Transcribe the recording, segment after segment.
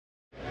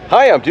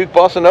Hi, I'm Duke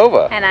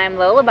BossaNova. And I'm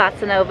Lola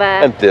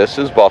BossaNova. And this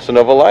is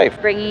BossaNova Life.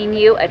 Bringing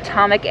you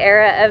atomic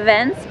era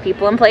events,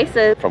 people and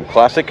places. From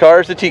classic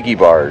cars to tiki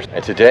bars.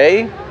 And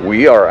today,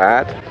 we are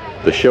at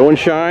the Show and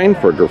Shine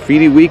for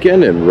Graffiti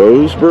Weekend in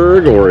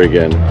Roseburg,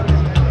 Oregon.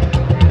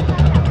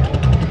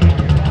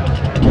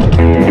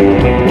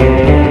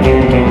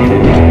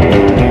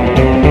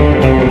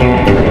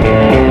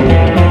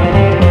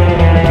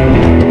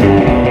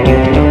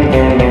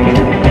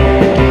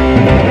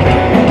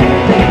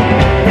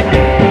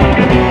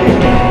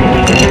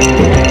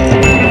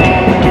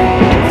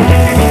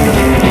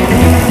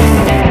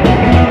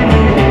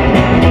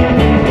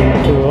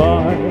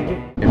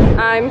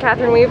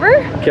 Catherine Weaver.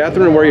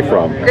 Catherine, where are you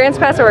from? Grants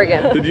Pass,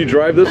 Oregon. Did you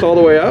drive this all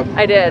the way up?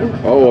 I did.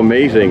 Oh,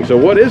 amazing. So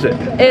what is it?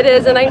 It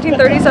is a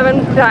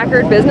 1937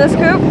 Packard business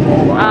coupe,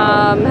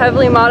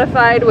 heavily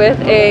modified with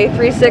a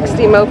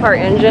 360 Mopar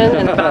engine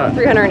and about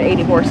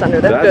 380 horse under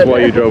the hood. That's why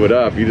you drove it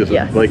up. You just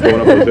like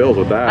going up those hills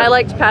with that. I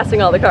liked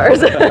passing all the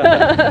cars.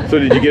 So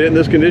did you get it in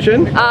this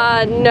condition?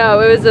 No,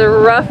 it was a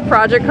rough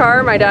project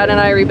car. My dad and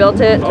I rebuilt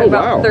it. It took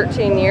about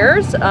 13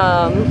 years.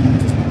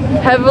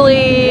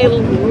 Heavily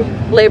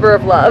labor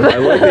of love. I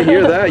like to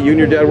hear that. You and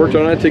your dad worked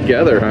on it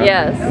together, huh?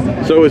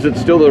 Yes. So is it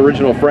still the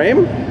original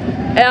frame?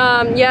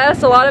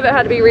 Yes, a lot of it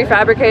had to be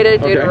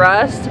refabricated due to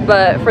rust,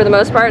 but for the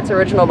most part, it's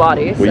original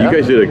body. Well, you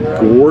guys did a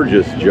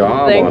gorgeous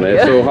job on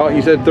it. So how,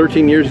 you said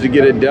 13 years to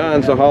get it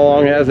done, so how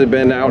long has it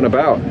been out and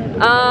about?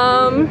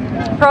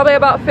 Probably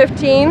about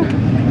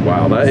 15.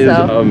 Wow, that is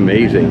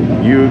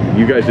amazing.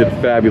 You guys did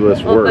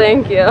fabulous work. Well,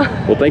 thank you.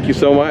 Well, thank you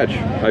so much.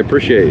 I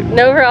appreciate it.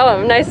 No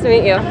problem. Nice to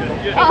meet you.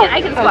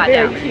 I can squat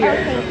down.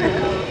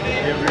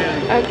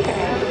 Okay.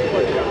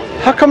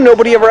 How come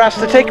nobody ever asked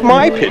to take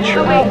my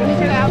picture?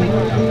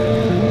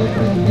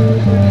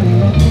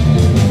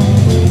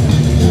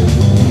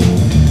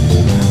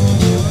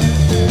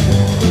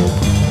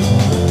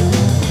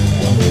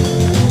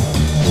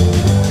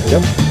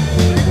 Yep.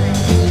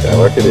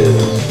 Skylark it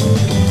is.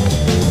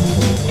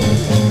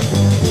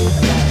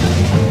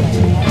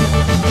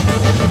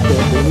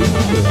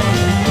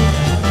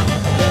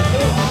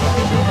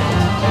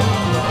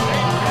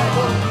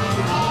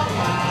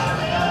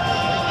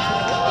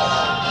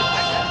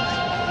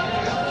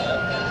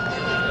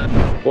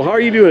 Well, how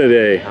are you doing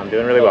today? I'm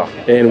doing really well.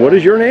 And what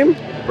is your name?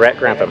 Brett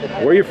Grantham.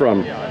 Where are you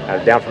from?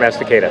 Down from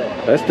Exotica.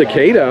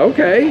 Exotica,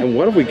 okay. And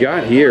what have we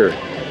got here?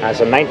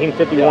 It's a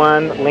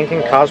 1951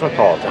 Lincoln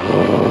Cosmopolitan.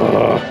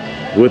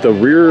 With the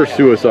rear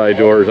suicide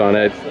doors on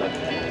it.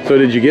 So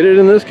did you get it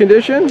in this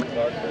condition?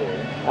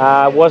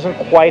 Wasn't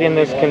quite in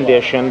this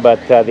condition, but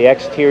the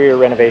exterior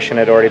renovation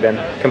had already been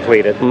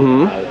completed. It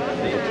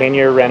was a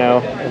 10-year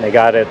reno, and they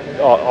got it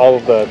all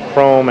of the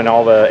chrome and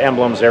all the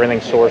emblems, everything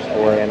sourced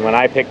for it. And when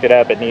I picked it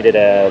up, it needed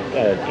an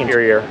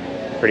interior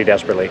pretty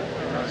desperately.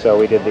 So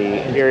we did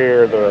the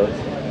interior, the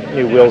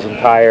new wheels and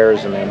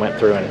tires, and then went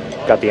through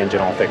and got the engine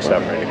all fixed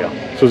up and ready to go.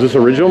 So is this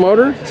original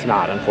motor? It's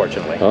not,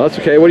 unfortunately. Oh, that's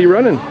okay. What are you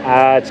running?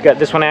 It's got,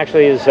 this one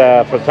actually is,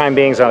 for the time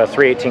being, is on a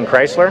 318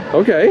 Chrysler.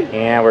 Okay.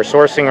 And we're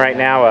sourcing right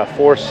now a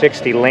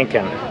 460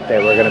 Lincoln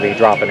that we're going to be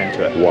dropping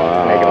into it.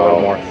 Wow. Make it a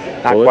little more,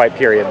 not quite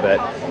period, but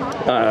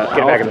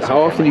get back in the how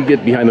often do you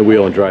get behind the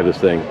wheel and drive this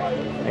thing?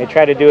 I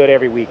try to do it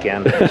every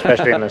weekend,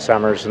 especially in the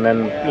summers, and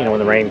then, you know, when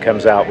the rain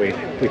comes out, we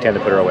tend to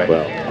put her away.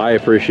 Well, I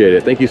appreciate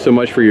it. Thank you so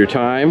much for your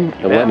time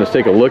and letting us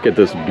take a look at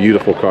this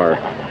beautiful car.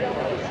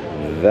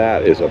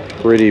 That is a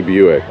pretty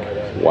Buick.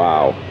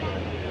 Wow.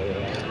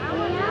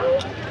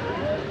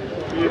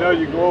 You know,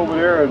 you go over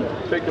there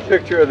and take a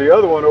picture of the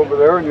other one over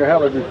there, and you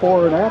have it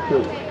before and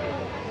after.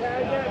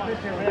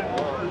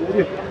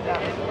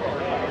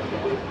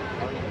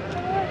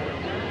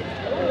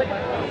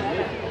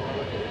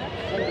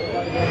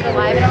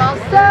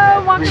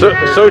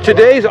 So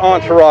today's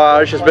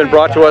entourage has been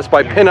brought to us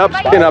by Pinups,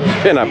 Pinups,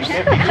 Pinups.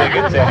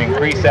 Tickets and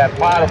increase that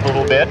pot a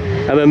little bit.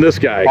 And then this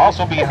guy.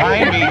 Also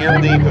behind me here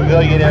in the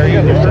pavilion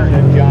area, there's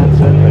Sergeant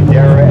Johnson,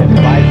 Madera, and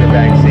Pfizer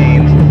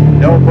vaccines.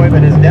 No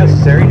appointment is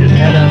necessary. Just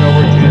head on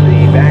over to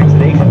the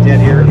vaccination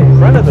tent here in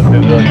front of the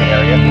pavilion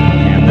area,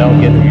 and they'll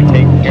get you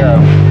taken care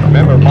of.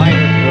 Remember,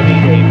 minors will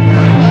need a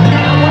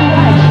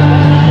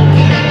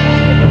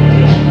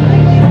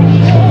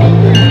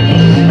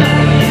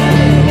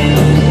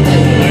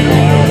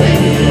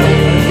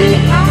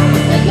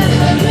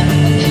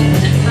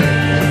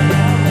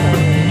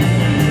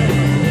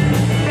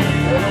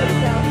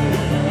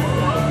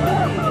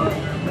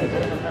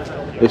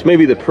This may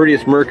be the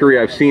prettiest Mercury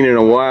I've seen in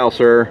a while,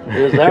 sir.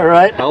 Is that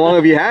right? How long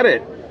have you had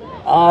it?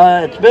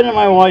 It's been in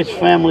my wife's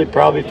family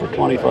probably for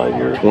 25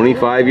 years.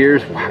 25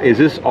 years? Is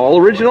this all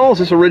original? Is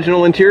this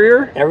original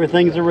interior?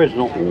 Everything's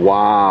original.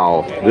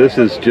 Wow, this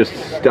is just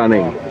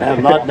stunning. I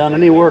have not done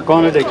any work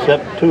on it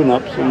except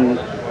tune-ups and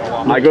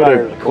I go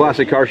to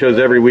classic car shows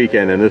every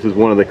weekend, and this is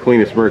one of the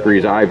cleanest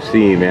Mercuries I've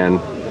seen, man.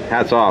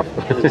 Hats off.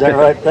 Is that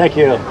right? Thank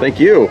you. Thank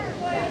you.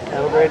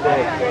 Have a great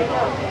day.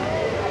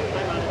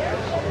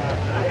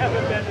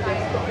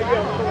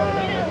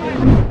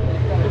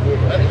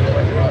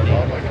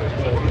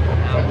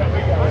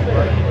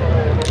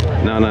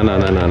 No,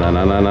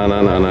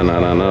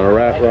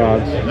 rat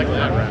rods.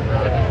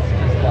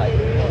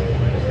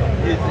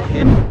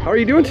 How are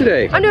you doing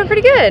today? I'm doing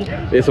pretty good.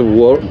 It's a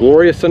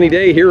glorious sunny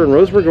day here in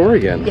Roseburg,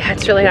 Oregon. Yeah,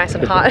 it's really nice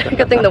and hot.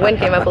 Good thing the wind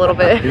came up a little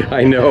bit.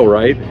 I know,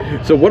 right?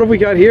 So what have we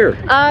got here?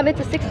 It's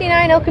a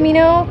 69 El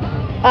Camino.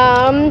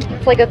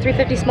 It's like a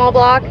 350 small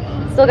block.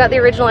 Still got the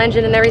original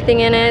engine and everything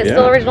in it. Yeah.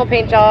 Still original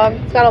paint job.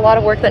 It's got a lot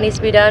of work that needs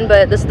to be done,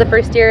 but this is the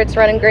first year it's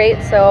running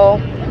great, so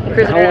I'm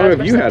cruising How around. long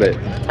have you had it?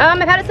 I've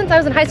had it since I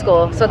was in high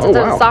school, so since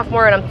I was a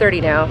sophomore and I'm 30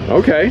 now.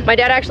 Okay. My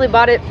dad actually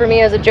bought it for me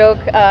as a joke.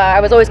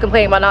 I was always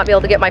complaining about not being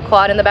able to get my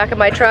quad in the back of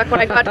my truck when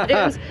I got to the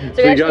dunes.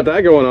 So you got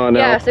that going on now.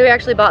 Yeah, so we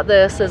actually bought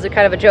this as a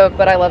kind of a joke,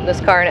 but I love this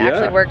car and it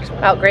actually works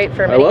out great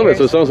for me. I love it.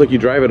 So it sounds like you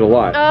drive it a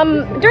lot.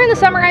 During the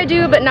summer I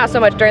do, but not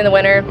so much during the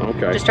winter.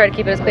 Okay. Just try to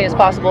keep it as clean as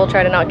possible,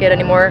 try to not get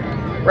any more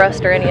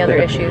rust or any other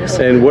issues.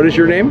 And what is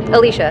your name?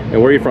 Alicia.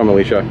 And where are you from,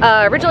 Alicia?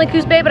 Originally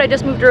Coos Bay, but I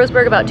just moved to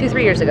Roseburg about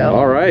 2-3 years ago.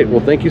 All right. Well,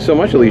 thank you so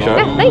much, Alicia.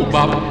 Yeah, thanks.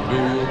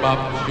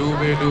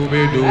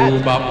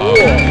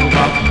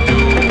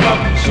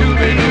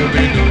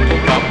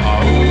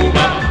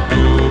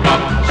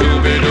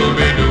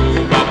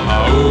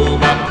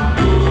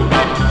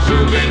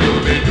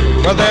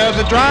 Well, there's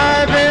a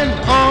drive-in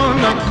on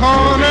the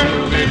corner,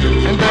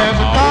 and there's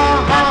a car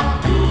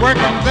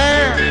working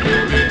there.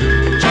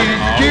 She's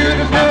the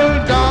cutest little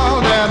doll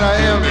that I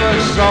ever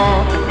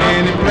saw,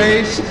 any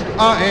place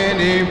or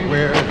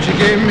anywhere. She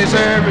gave me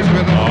service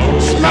with a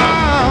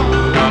smile,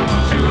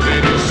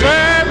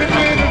 service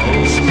with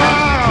a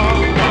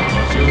smile,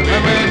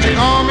 and when she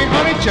called me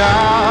honey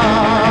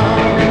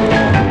child,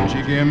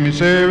 she gave me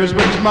service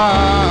with a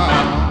smile.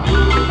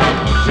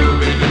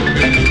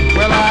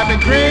 Well, I've been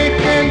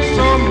drinking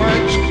so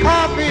much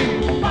coffee.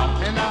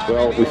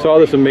 Well, we saw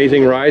this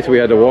amazing ride, so we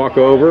had to walk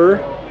over.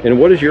 And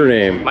what is your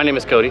name? My name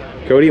is Cody.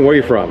 Cody, and where are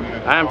you from?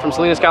 I'm from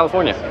Salinas,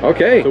 California.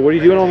 Okay, so what are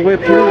you doing all the way up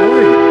here in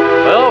Oregon?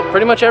 Well,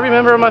 pretty much every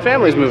member of my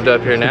family's moved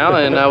up here now,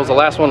 and I was the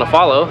last one to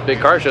follow. Big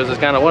car shows is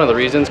kind of one of the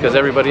reasons, because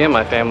everybody in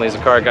my family is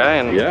a car guy,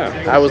 and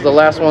I was the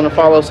last one to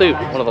follow suit.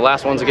 One of the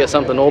last ones to get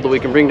something old that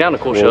we can bring down to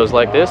cool shows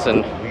like this,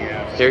 and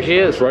here she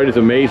is. This ride is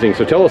amazing,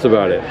 so tell us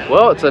about it.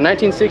 Well, it's a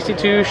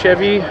 1962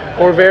 Chevy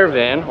Corvair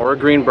van, or a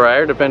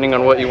Greenbrier, depending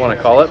on what you want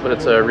to call it, but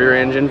it's a rear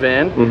engine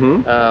van.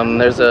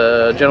 There's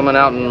a gentleman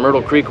out in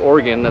Myrtle Creek,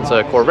 Oregon that's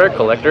a Corvair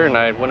collector, and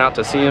I went out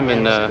to see him,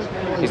 and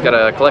he's got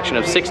a collection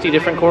of 60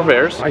 different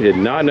Corvairs. I did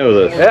not know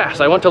this. Yeah,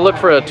 so I went to look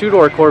for a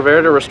two-door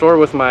Corvair to restore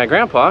with my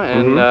grandpa,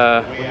 and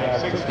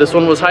this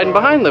one was hiding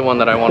behind the one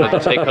that I wanted to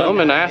take home,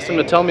 and I asked him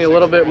to tell me a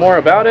little bit more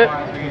about it,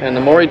 and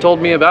the more he told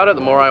me about it,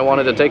 the more I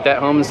wanted to take that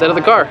home instead of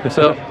the car.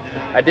 So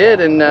I did,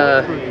 and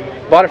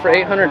bought it for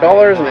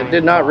 $800, and it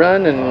did not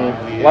run, and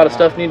a lot of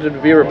stuff needed to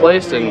be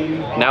replaced, and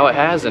now it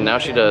has, and now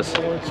she does.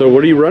 So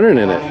what are you running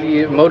in it?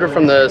 The motor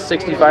from the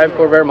 65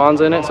 Corvair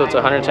Monza in it, so it's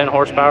 110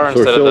 horsepower So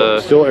instead of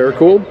the... still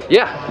air-cooled?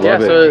 Yeah,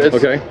 Love it. so it's...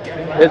 Okay.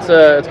 It's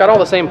got all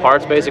the same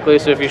parts, basically,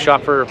 so if you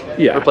shop for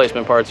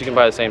replacement parts, you can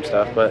buy the same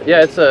stuff. But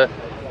yeah, it's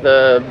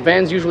the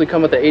vans usually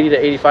come with the 80 to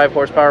 85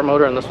 horsepower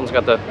motor, and this one's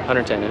got the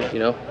 110 in it. You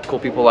know, cool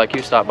people like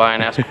you stop by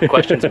and ask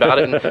questions about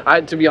it.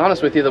 And to be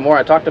honest with you, the more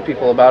I talk to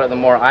people about it, the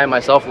more I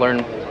myself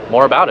learn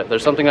more about it.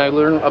 There's something I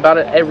learn about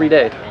it every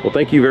day. Well,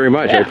 thank you very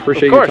much. Yeah, I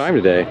appreciate your time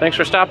today. Thanks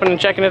for stopping and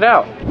checking it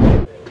out.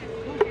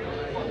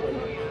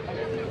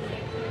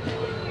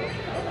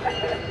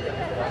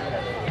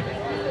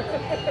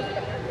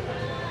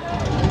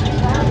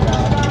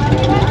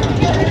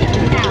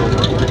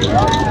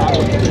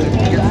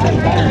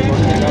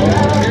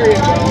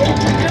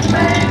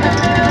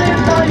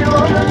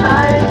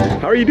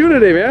 How are you doing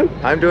today, man?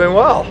 I'm doing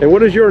well. And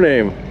what is your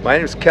name? My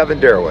name is Kevin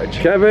Darwich.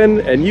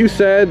 Kevin, and you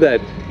said that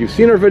you've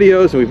seen our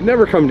videos and we've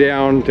never come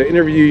down to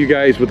interview you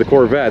guys with the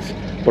Corvettes,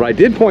 but I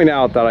did point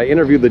out that I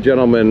interviewed the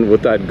gentleman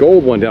with that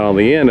gold one down on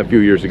the end a few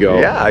years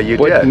ago. Yeah, you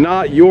did. But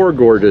not your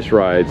gorgeous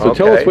ride. So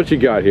tell us what you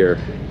got here.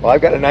 Well,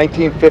 I've got a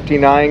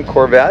 1959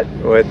 Corvette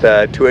with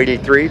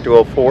 283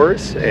 dual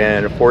 4s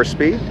and a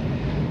 4-speed.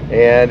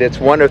 And it's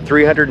one of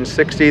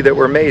 360 that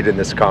were made in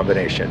this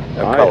combination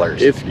of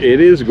colors. It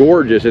is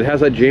gorgeous. It has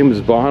that James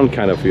Bond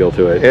kind of feel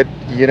to it.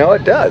 You know,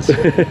 it does.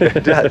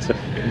 It does.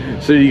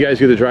 So do you guys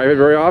get to drive it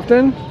very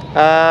often?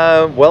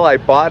 Well, I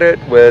bought it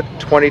with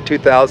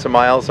 22,000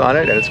 miles on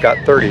it, and it's got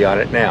 30 on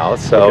it now.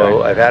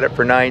 So I've had it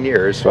for 9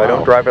 years, so I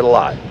don't drive it a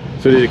lot.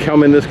 So did it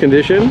come in this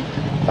condition?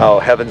 Oh,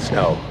 heavens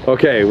no.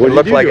 Okay, what did you do? It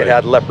looked like it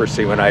had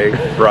leprosy when I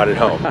brought it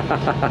home. It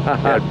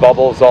had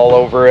bubbles all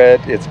over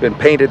it. It's been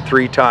painted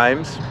 3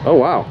 times. Oh,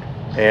 wow.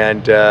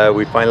 And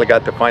we finally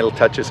got the final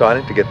touches on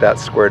it to get that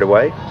squared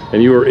away.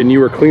 And you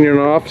were cleaning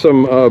off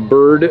some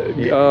bird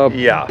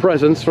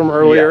presents from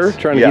earlier,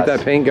 trying to keep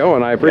that paint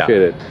going. I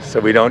appreciate it. So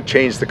we don't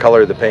change the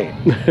color of the paint.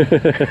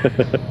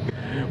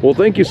 Well,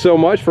 thank you so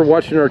much for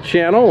watching our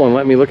channel and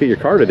let me look at your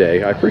car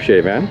today. I appreciate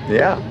it, man.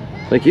 Yeah.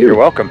 Thank you. You're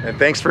welcome. And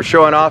thanks for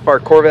showing off our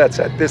Corvettes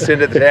at this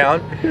end of the town.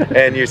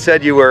 And you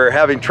said you were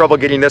having trouble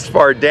getting this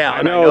far down.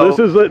 I know.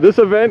 This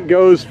event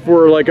goes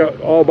for like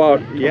all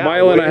about a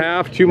mile and a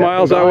half, 2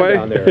 miles that way.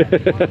 Down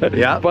there.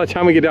 Yeah. By the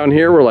time we get down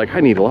here, we're like,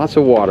 I need lots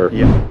of water.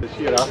 Yeah.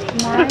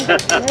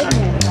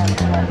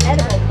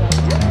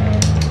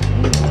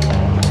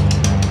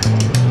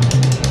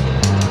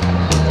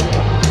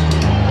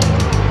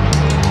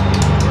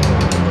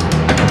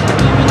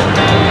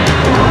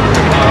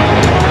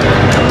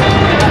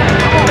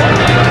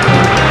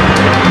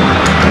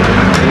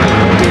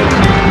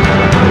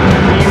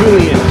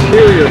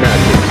 Interior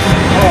matches.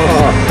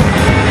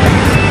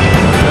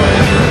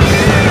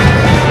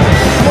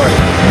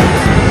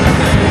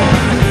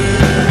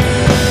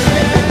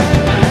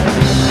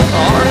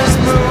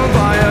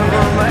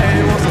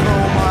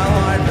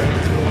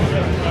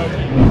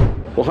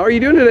 Well, how are you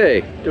doing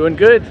today? Doing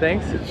good,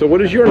 thanks. So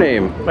what is your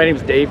name? My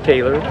name's Dave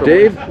Taylor. From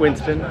Dave?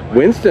 Winston.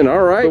 Winston,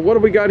 all right. So what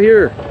have we got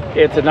here?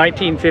 It's a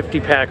 1950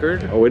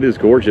 Packard. Oh, it is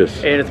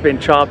gorgeous. And it's been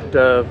chopped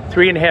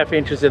 3.5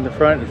 inches in the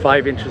front and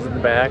 5 inches in the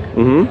back.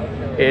 Mm-hmm.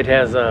 It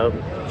has a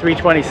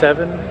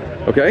 327.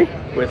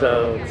 Okay. With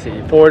a, let's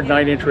see, Ford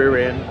 9-inch rear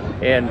end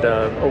and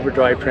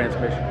overdrive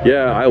transmission.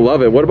 Yeah, I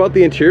love it. What about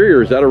the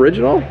interior? Is that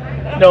original?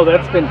 No,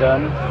 that's been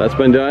done. That's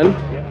been done?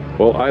 Yeah.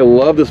 Well, I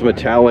love this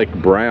metallic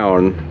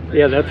brown.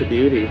 Yeah, that's a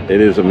beauty.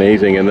 It is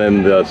amazing. And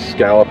then the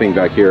scalloping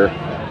back here.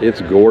 It's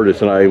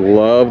gorgeous. And I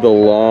love the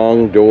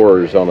long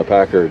doors on the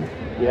Packard.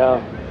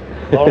 Yeah,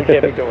 long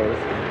heavy doors.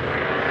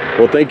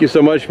 Well, thank you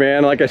so much,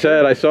 man. Like I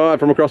said, I saw it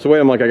from across the way.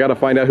 I'm like, I got to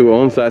find out who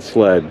owns that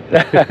sled.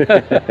 Thanks.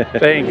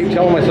 I keep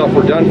telling myself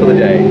we're done for the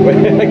day.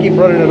 I keep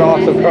running it off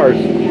some cars.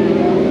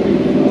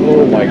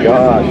 Oh my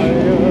gosh.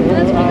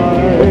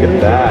 Look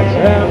at that.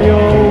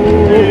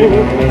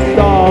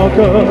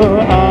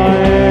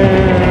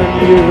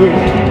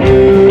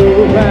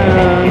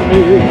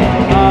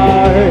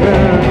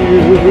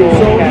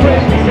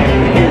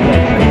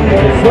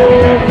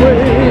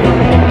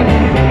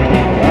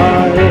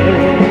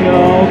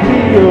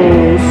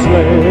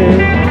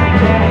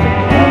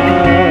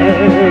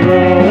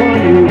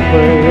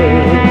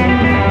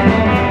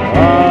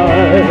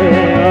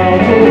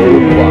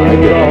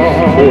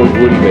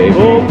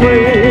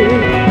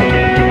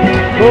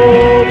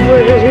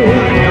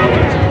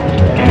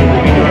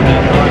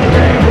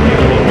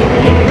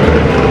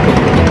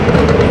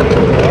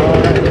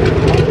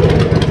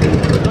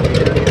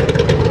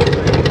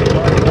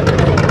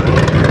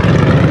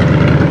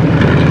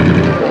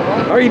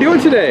 How are you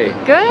doing today?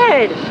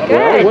 Good, good.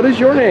 Well, what is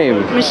your name?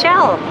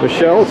 Michelle.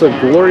 Michelle, it's a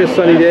glorious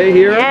sunny day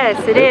here.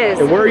 Yes, it is.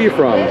 And where are you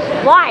from?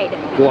 Glide.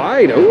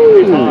 Glide.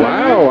 Oh,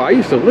 wow. I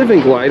used to live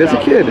in Glide as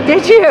a kid.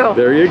 Did you?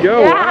 There you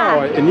go. Yeah.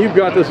 Wow. And you've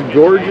got this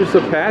gorgeous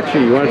Apache.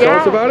 You want to tell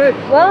us about it?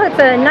 Well, it's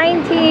a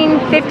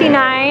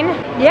 1959.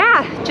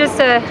 Yeah, just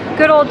a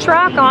good old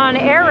truck on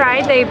air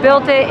ride. They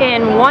built it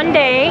in one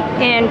day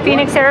in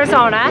Phoenix,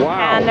 Arizona.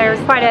 Wow. And there's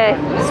quite a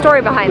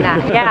story behind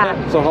that.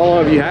 Yeah. So how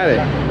long have you had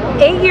it?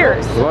 8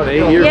 years. About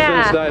 8 years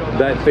Yeah. since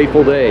that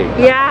fateful day.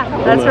 Yeah,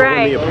 that's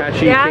right. When the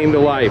Apache Yeah. came to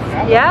life.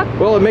 Yep.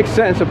 Well, it makes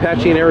sense.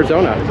 Apache in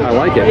Arizona. I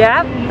like it.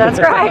 Yep, that's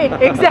right.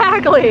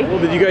 Exactly. Well,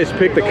 did you guys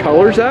pick the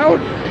colors out?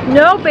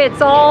 Nope,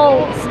 it's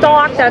all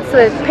stock. That's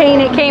the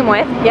paint it came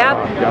with. Yep.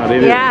 Oh, God,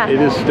 it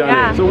is stunning.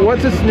 Yeah. So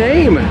what's its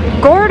name?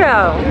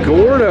 Gordo.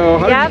 Gordo.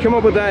 How did Yep. you come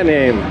up with that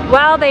name?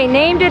 Well, they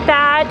named it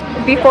that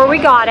before we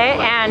got it,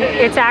 and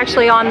it's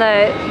actually on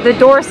the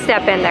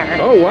doorstep in there.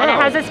 Oh, wow. And it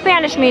has a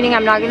Spanish meaning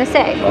I'm not going to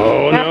say.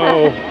 Oh,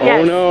 no.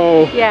 Yes. Oh,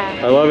 no. Yeah.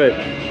 I love it.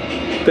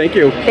 Thank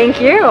you. Thank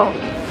you.